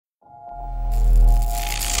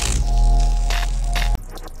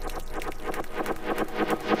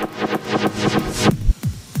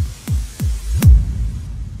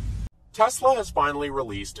Tesla has finally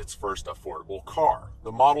released its first affordable car,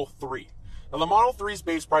 the Model 3. Now, the Model 3's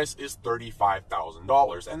base price is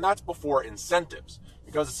 $35,000, and that's before incentives.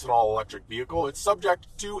 Because it's an all-electric vehicle, it's subject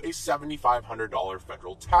to a $7,500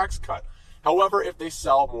 federal tax cut. However, if they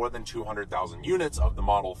sell more than 200,000 units of the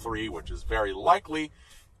Model 3, which is very likely,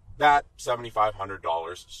 that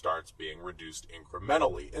 $7,500 starts being reduced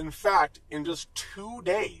incrementally. In fact, in just 2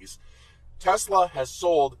 days, Tesla has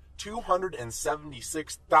sold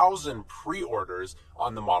 276,000 pre-orders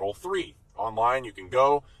on the Model 3. Online, you can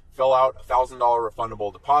go, fill out a $1,000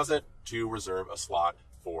 refundable deposit to reserve a slot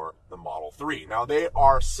for the Model 3. Now, they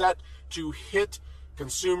are set to hit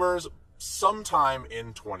consumers sometime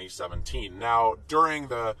in 2017. Now, during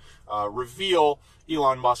the reveal,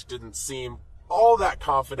 Elon Musk didn't seem all that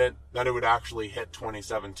confident that it would actually hit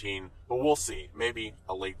 2017, but we'll see. Maybe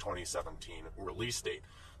a late 2017 release date.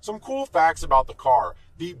 Some cool facts about the car.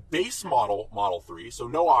 The base model, Model 3, so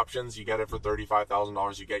no options, you get it for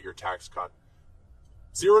 $35,000, you get your tax cut.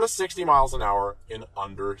 0 to 60 miles an hour in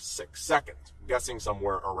under 6 seconds. I'm guessing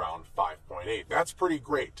somewhere around 5.8. That's pretty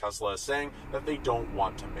great. Tesla is saying that they don't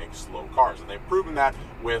want to make slow cars, and they've proven that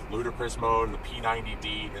with ludicrous mode and the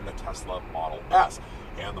P90D in the Tesla Model S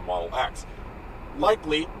and the Model X.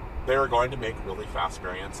 Likely, they're going to make really fast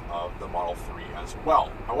variants of the Model 3 as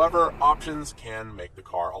well. However, options can make the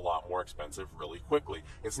car a lot more expensive really quickly.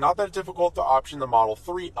 It's not that difficult to option the Model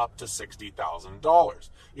 3 up to $60,000.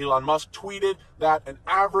 Elon Musk tweeted that an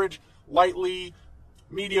average, lightly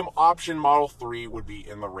medium option Model 3 would be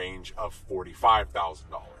in the range of $45,000.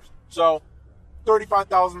 So,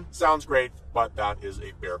 $35,000 sounds great, but that is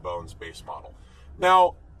a bare bones base model.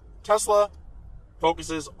 Now, Tesla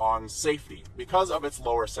focuses on safety. Because of its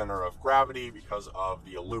lower center of gravity, because of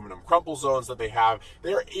the aluminum crumple zones that they have,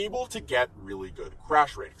 they are able to get really good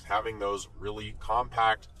crash ratings, having those really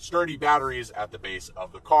compact, sturdy batteries at the base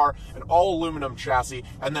of the car, an all aluminum chassis,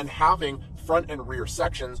 and then having front and rear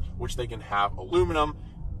sections, which they can have aluminum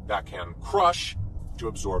that can crush to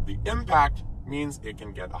absorb the impact, means it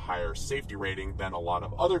can get a higher safety rating than a lot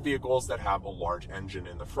of other vehicles that have a large engine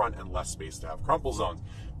in the front and less space to have crumple zones.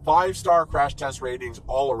 5-star crash test ratings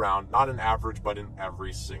all around, not an average, but in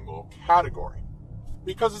every single category.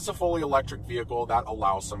 Because it's a fully electric vehicle, that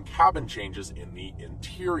allows some cabin changes in the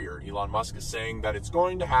interior. Elon Musk is saying that it's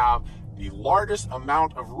going to have the largest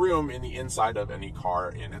amount of room in the inside of any car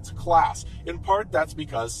in its class. In part, that's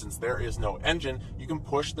because since there is no engine, you can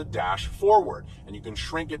push the dash forward, and you can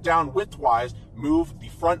shrink it down widthwise, move the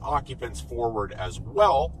front occupants forward as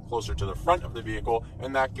well, closer to the front of the vehicle,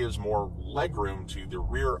 and that gives more legroom to the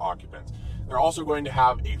rear occupants. They're also going to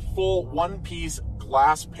have a full one-piece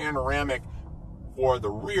glass panoramic for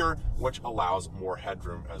the rear, which allows more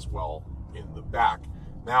headroom as well in the back.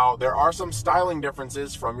 Now, there are some styling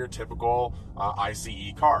differences from your typical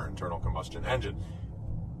ICE car, internal combustion engine.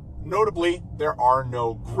 Notably, there are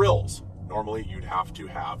no grills. Normally, you'd have to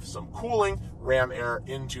have some cooling, ram air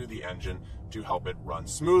into the engine to help it run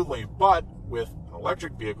smoothly, but with an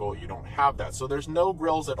electric vehicle, you don't have that. So there's no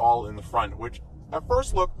grills at all in the front, which at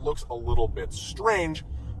first look looks a little bit strange,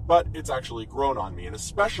 but it's actually grown on me, and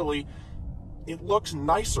especially it looks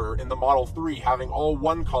nicer in the Model 3 having all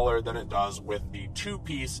one color than it does with the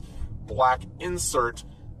two-piece black insert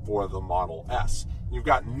for the Model S. You've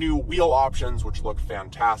got new wheel options, which look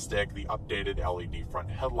fantastic. The updated LED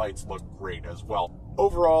front headlights look great as well.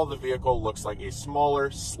 Overall, the vehicle looks like a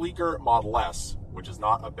smaller, sleeker Model S, which is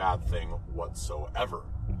not a bad thing whatsoever.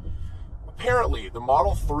 Apparently, the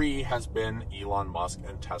Model 3 has been Elon Musk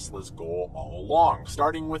and Tesla's goal all along,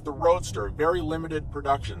 starting with the Roadster, very limited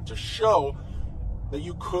production to show that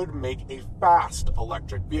you could make a fast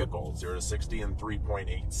electric vehicle, 0 to 60 in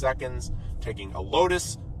 3.8 seconds, taking a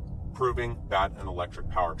Lotus, proving that an electric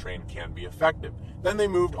powertrain can be effective. Then they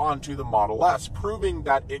moved on to the Model S, proving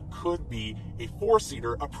that it could be a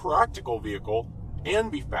four-seater, a practical vehicle, and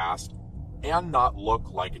be fast, and not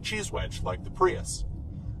look like a cheese wedge like the Prius.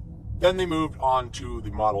 Then they moved on to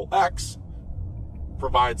the Model X,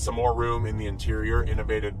 provide some more room in the interior,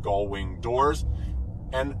 innovative gull-wing doors,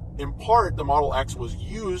 and in part, the Model X was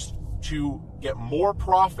used to get more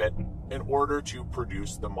profit in order to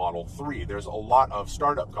produce the Model 3. There's a lot of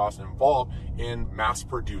startup costs involved in mass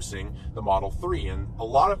producing the Model 3, and a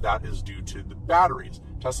lot of that is due to the batteries.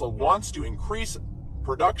 Tesla wants to increase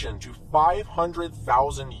production to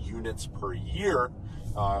 500,000 units per year,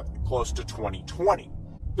 close to 2020.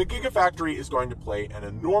 The Gigafactory is going to play an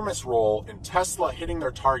enormous role in Tesla hitting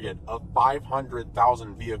their target of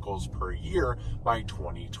 500,000 vehicles per year by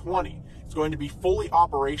 2020. It's going to be fully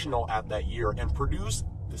operational at that year and produce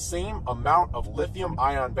the same amount of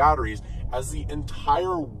lithium-ion batteries as the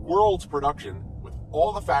entire world's production with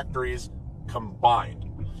all the factories combined.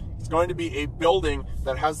 It's going to be a building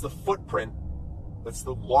that has the footprint that's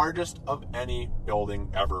the largest of any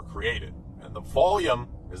building ever created. And the volume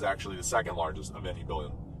is actually the second largest of any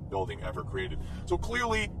building ever created. So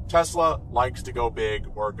clearly, Tesla likes to go big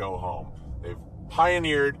or go home. They've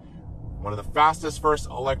pioneered one of the fastest first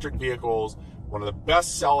electric vehicles, one of the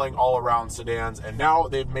best-selling all-around sedans, and now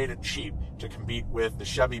they've made it cheap to compete with the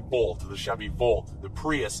Chevy Bolt, the Chevy Volt, the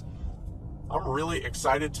Prius. I'm really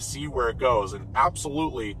excited to see where it goes, and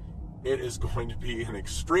absolutely, it is going to be an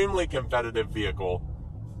extremely competitive vehicle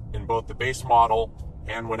in both the base model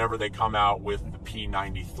and whenever they come out with the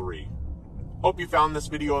P93. Hope you found this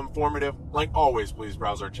video informative. Like always, please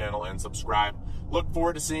browse our channel and subscribe. Look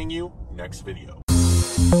forward to seeing you next video.